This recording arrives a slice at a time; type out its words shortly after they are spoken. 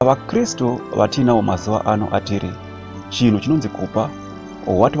Vakristu vatinawo mazuva ano atiri chinhu chinonzi kupa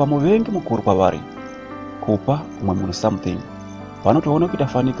wati vamuvengi mukuru kwavari. Kupa umwe munhu something vanotoona kuita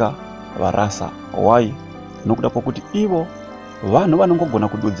fanika varasa. Why? Nokuda pokuti ivo vanhu vanongogona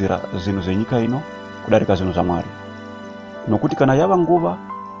kududzira zvinhu zvenyika ino kudarika zvinhu zvaMwari. Nokuti kana yava nguva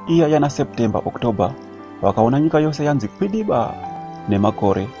iya yana September, October, vakaona nyika yose yanzi kwidiba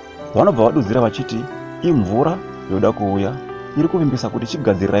nemakore, vanobva vadudzira vachiti imvura yoda kuuya iri kuvimbisa kuti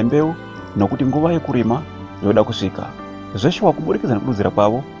chigadzirira mbeu nokuti nguva yekurima yoda kusvika. Zveshuwa kuburikidza nekududzira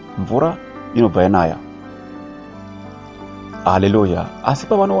kwavo mvura inobva yanaya. Haleluya. Asi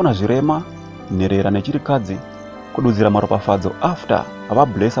pavanoona zvirema, nherera nechirikadzi kududzira maropafadzo after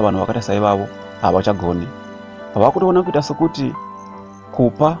vablesa vanhu vakaita saivavo havachagoni. Vakutoona kuita sokuti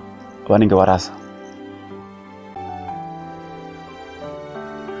kupa vanenge varasa.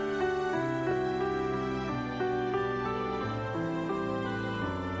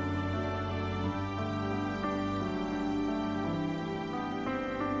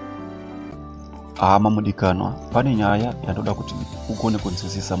 Hama mudikanwa, pane nyaya yandoda kuti ugone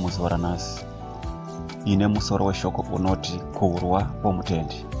kunzwisisa muzuva ranhasi. Ine musoro weshoko unoti kurwa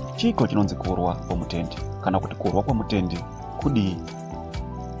kwomutendi. Chiko chinonzi kurwa kwomutendi, kana kuti kurwa kwomutendi kudii?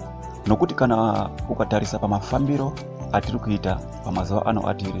 Nokuti kana ukatarisa pamafambiro atiri kuita pamazuva ano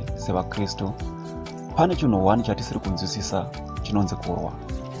atiri sevakristu, pane chinhu 1 chatisiri kunzwisisa chinonzi kurwa.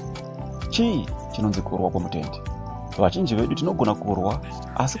 Chii chinonzi kurwa kwomutendi? Vazhinji vedu tinogona kurwa,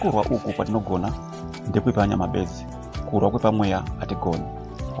 asi kurwa uku kwatinogona ndekwepanyama bedzi. Kurwa kwepamweya hatigoni.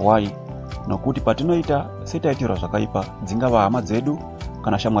 Why? Nokuti patinoita setaitirwa zvakaipa, dzingava hama dzedu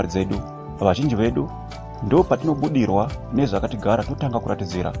kana shamwari dzedu, vazhinji vedu ndo patinobudirwa nezvakatigara totanga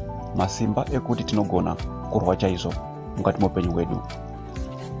kuratidzira masimba ekuti tinogona kurwa chaizvo mukati muupenyu hwedu.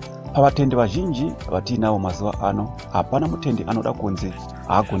 Pavatendi vazhinji vatinavo mazuva ano, hapana mutendi anoda kunzi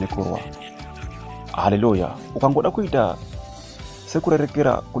haagone kurwa. Haleluya. Ukangoda kuita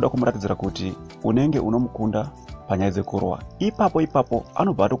sekurerekera kuda kumuratidzira kuti unenge unomukunda panyaya dzekurwa, ipapo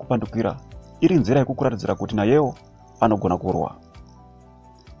anobva atokupandukira iri nzira yekukuratidzira kuti nayewo anogona kurwa.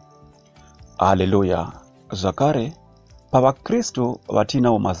 Haleluya. Zvakare, pavakristu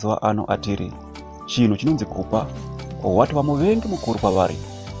vatinawo mazuva ano atiri chinhu chinonzi kupa wati vamuvengi mukuru kwavari.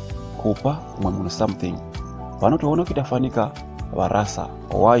 Kupa umwe munhu something vanotoona kuita fanika varasa.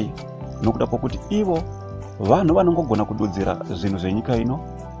 Why? Nokuda pokuti ivo vanhu vanongogona kududzira zvinhu zvenyika ino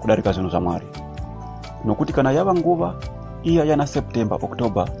kudarika zvinhu zvaMwari. Nokuti kana yava nguva iya yana September,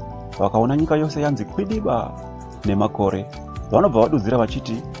 October, vakaona nyika yose yanzi kwidiba nemakore, vanobva vadudzira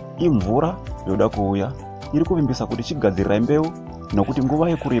vachiti imvura yoda kuuya iri kuvimbisa kuti chigadzirira mbeu nokuti nguva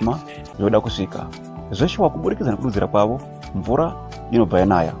yekurima yoda kusvika. Zveshuwa kuburikidza nekududzira kwavo mvura inobva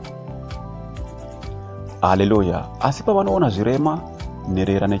yanaya. Haleluya. Asi pavanoona zvirema,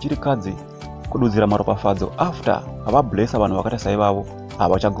 nherera nechirikadzi kududzira maropafadzo after vablesa vanhu vakaita saivavo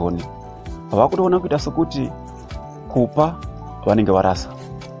havachagoni. Vakutoona kuita sokuti kupa vanenge varasa.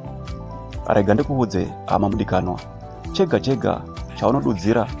 Rega ndikuudze hama mudikanwa, chega chega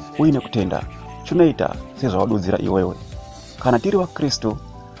chaunodudzira uine kutenda chinoita sezvawadudzira iwewe. Kana tiri vakristu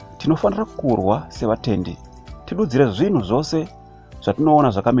tinofanira kurwa sevatendi, tidudzire zvinhu zvose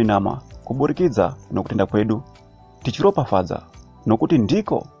zvatinoona zvakaminama kuburikidza nokutenda kwedu, tichiropafadza nokuti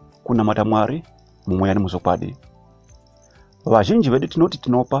ndiko kunamata Mwari mumweya nemuzokwadi. Vazhinji vedu tinoti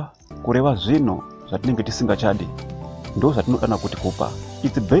tinopa kureva zvinhu zvatinenge tisingachadi, ndo zvatinodana kuti kupa.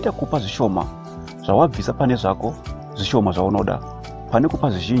 It's better kupa zvishoma zvawabvisa pane zvako, zvishoma zvaunoda, pane kupa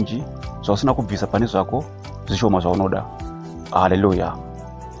zvizhinji zvausina kubvisa pane zvako, zvishoma zvaunoda. Haleluya.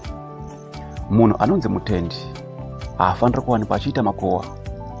 Munhu anonzi mutendi haafanira kuwanikwa achiita makohwa,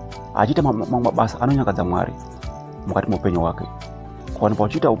 achiita mabasa anonyangadza Mwari mukati muupenyu hwake. Kuwanikwa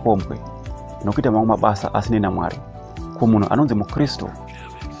uchiita upombwe nokuita mamwe mabasa asine naMwari, kumunhu anonzi mukristu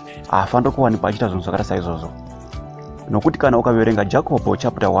haafanira kuwanikwa achiita zvinhu zvakaita saizvozvo. Nokuti kana ukaverenga Jacob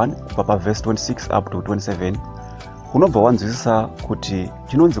chapter 1 kubva paverse 26 up to 27, unobva wanzwisisa kuti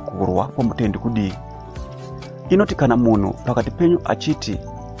chinonzi kurwa kwomutendi kudii. Inoti kana munhu pakati penyu achiti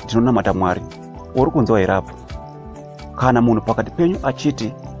ndinonamata Mwari, uri kunzwa here apo? Kana munhu pakati penyu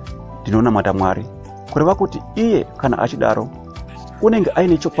achiti ndinonamata Mwari, kureva kuti iye kana achidaro unenge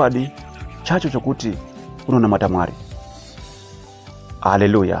aine chokwadi chacho chokuti unonamata Mwari.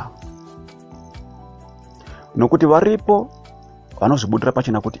 Haleluya. Nokuti varipo vanozvibudira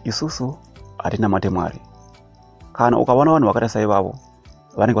pachena kuti isusu hatinamate Mwari. Kana ukaona vanhu vakaita saivavo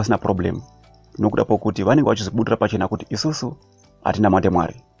vanenge vasina problem, nokuda pokuti vanenge vachizvibudira pachena kuti isusu hatinamate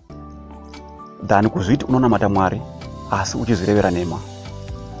Mwari, than kuzviti unonamata Mwari asi uchizvirevera nhema.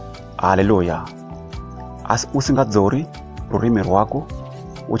 Haleluya. Asi usingadzori rurimi rwako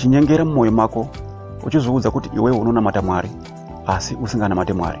uchinyengera mmoyo mako uchiziudza kuti iwewe unonamata Mwari asi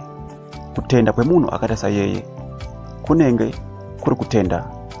usinganamate Mwari. Kutenda kwe munhu akaita sayeye kunenge kuri kutenda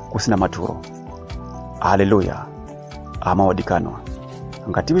kusina maturo. Haleluya. Ama wadikanwa,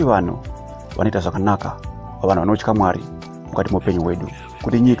 ngatiwe vanhu vanoita zvakanaka, vanhu vanotya Mwari mukati muupenyu hwedu,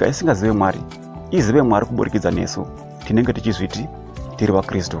 kuti nyika isingazive Mwari izive Mwari kuburikidza nesu tinenge tichizviti tiri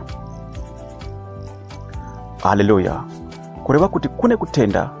vaKristu. Haleluya. Kureva kuti kune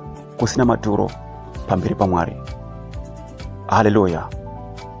kutenda kusina maturo pamberi paMwari. Haleluya.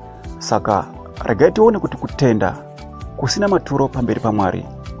 Saka regai tione kuti kutenda kusina maturo pamberi paMwari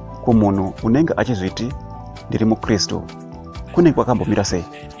kumunhu unenge achizviti ndiri muKristu kunenge kwakambomira sei.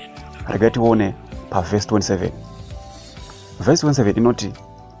 Regai tione paverse 27. Verse 27 inoti,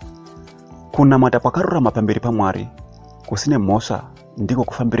 kunamata kwakarurama pamberi paMwari kusine mhosva ndiko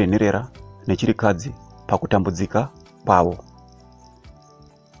kufambire nherera nechirikadzi pakutambudzika pavo.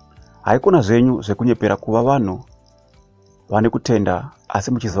 Haikona zvenyu zvekunyepera kuva vanhu vane kutenda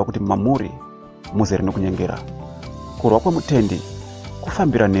asi muchiziva kuti mamuri muzere nokunyengera. Kurwa kwemutendi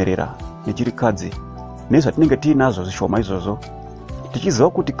kufambira nherera nechirikadzi nezvatinenge tiinazvo zvishoma izvozvo, tichiziva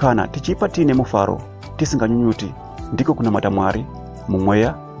kuti kana tichipa tiine mufaro tisinganyunyuti ndiko kunamata Mwari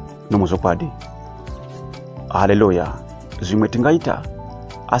mumweya nomuzvokwadi. Haleluya. Zvimwe tingaita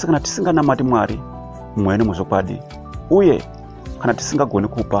asi kana tisinganamati Mwari mumweya nomuzvokwadi uye kana tisingagoni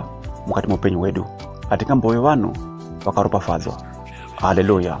kupa mukati muupenyu hwedu, hatingambove vanhu vakaropafadzwa.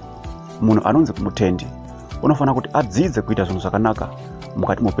 Haleluya. Munhu anonzi kumutendi unofanira kuti adzidze kuita zvinhu zvakanaka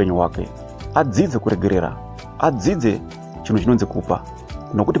mukati muupenyu hwake, adzidze kuregerera, adzidze chinhu chinonzi kupa,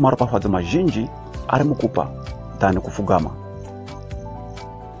 nokuti maropafadzo mazhinji ari mukupa than kufugama.